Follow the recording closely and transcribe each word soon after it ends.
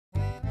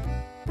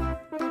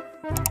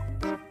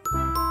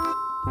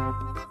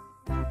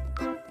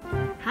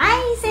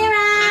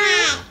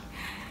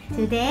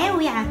Today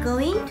we are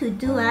going to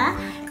do a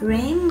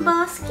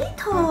rainbow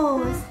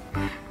Skittles.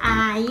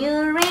 Are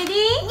you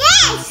ready?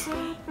 Yes!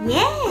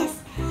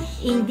 Yes!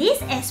 In this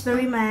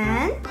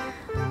experiment,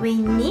 we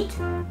need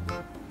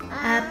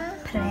a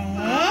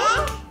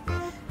plate,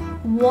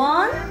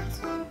 warm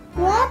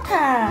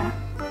water,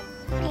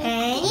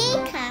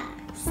 and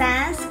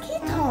some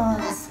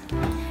Skittles.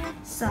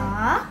 So,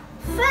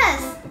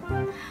 first,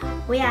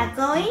 we are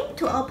going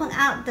to open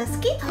out the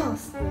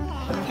Skittles.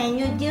 Can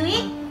you do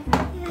it?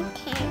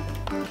 Okay.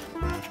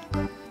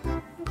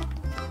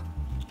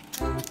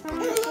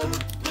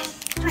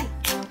 Right.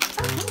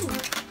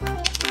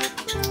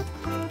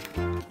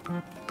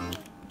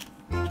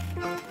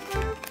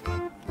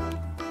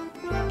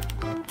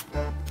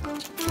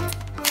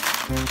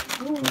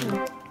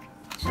 Okay.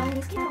 Show me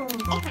the Skittles.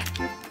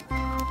 Okay.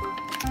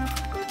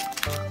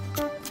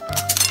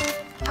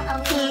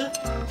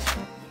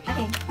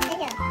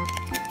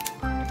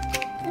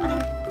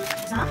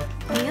 So,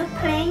 will you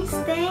play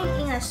staying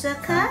in a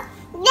circle?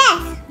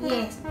 Yes!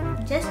 Yes.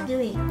 Just do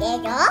it.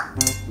 Yellow,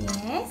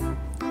 Yes.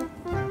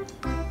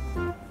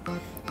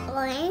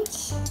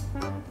 orange,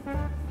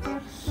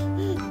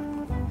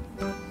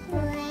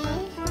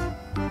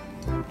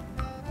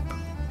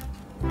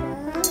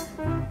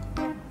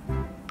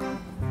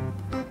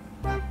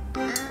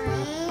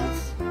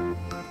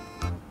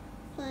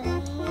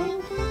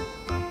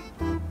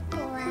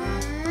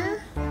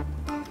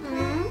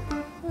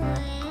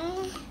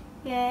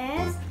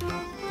 Yes.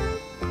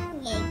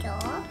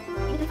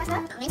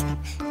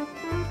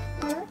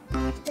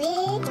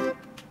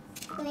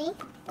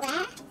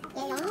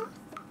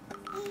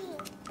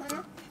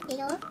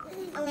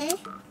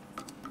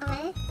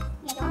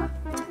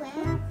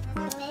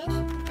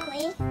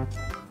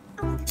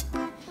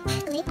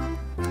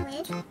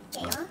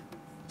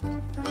 Yes.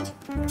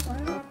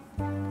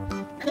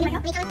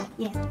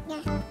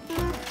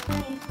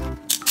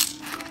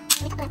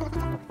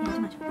 Too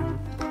much.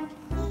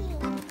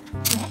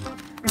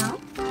 Round.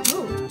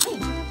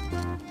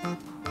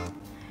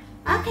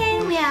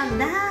 Okay, we are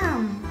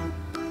done.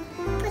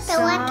 put the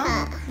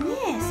water.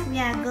 Yes, we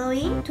are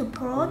going to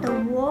pour the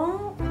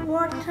warm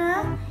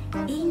water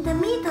in the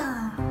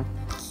middle.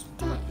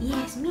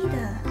 Yes,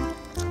 middle.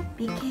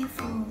 Be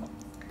careful.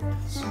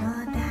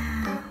 Slow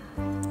down.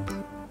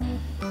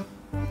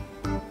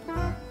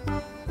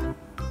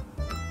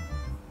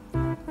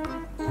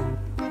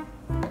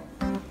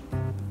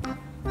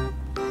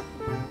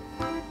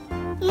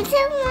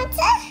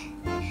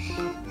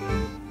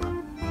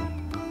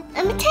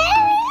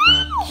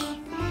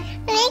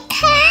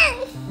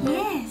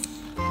 Yes.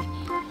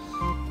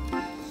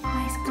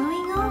 What is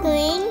going on?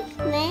 Green,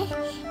 red,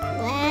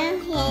 brown,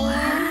 yellow.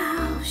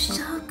 Wow,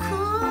 so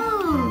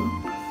cool.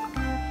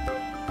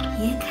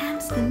 Here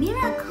comes the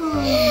miracle.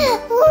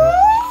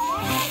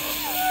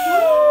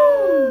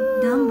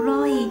 Don't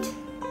blow it.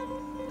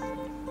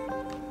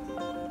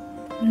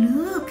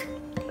 Look,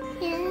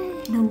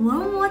 the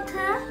warm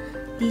water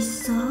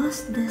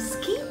dissolves the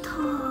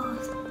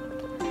Skittles.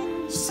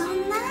 So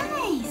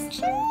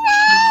nice.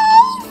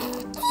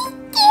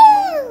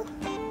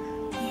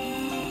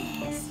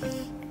 Yes.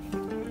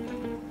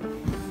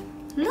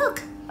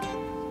 Look.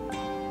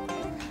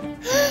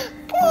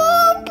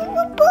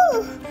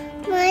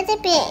 Want to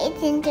be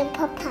eating the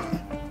papa.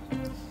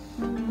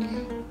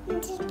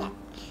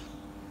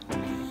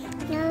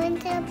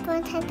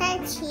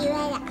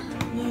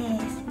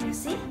 Yes, you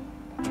see?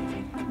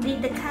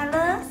 Did the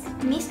colors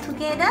mix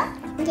together?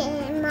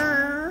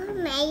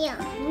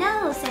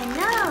 No, say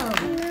no.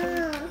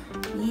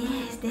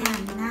 Yes, they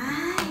are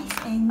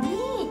nice and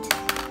neat.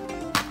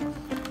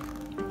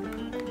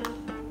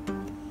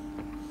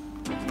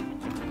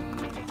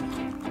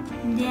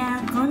 They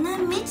are gonna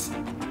mix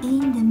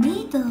in the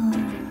middle.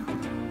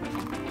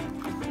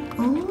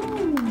 Oh,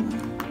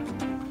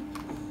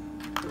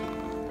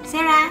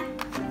 Sarah,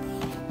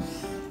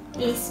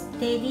 it's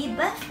Daddy's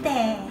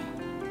birthday.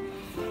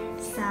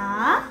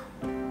 So,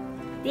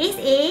 this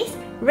is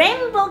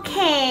Rainbow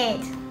Cat.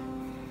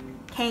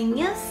 Can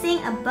you sing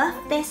a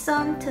birthday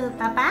song to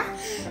Papa?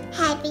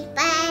 Happy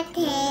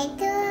birthday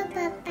to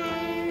Papa.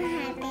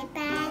 Happy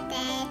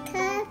birthday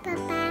to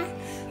Papa.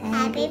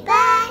 Happy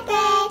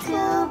birthday to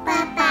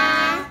Papa.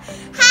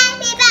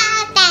 Happy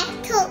birthday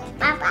to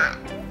Papa.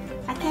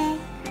 Okay.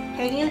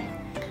 Can you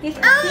give a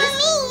Oh, kiss?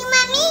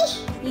 mommy.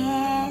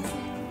 Yes.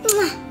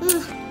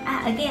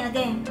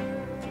 Again.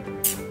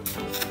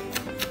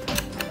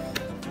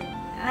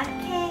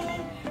 Okay.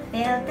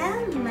 Well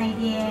done, my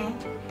dear.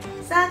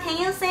 So, can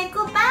you say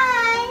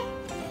goodbye?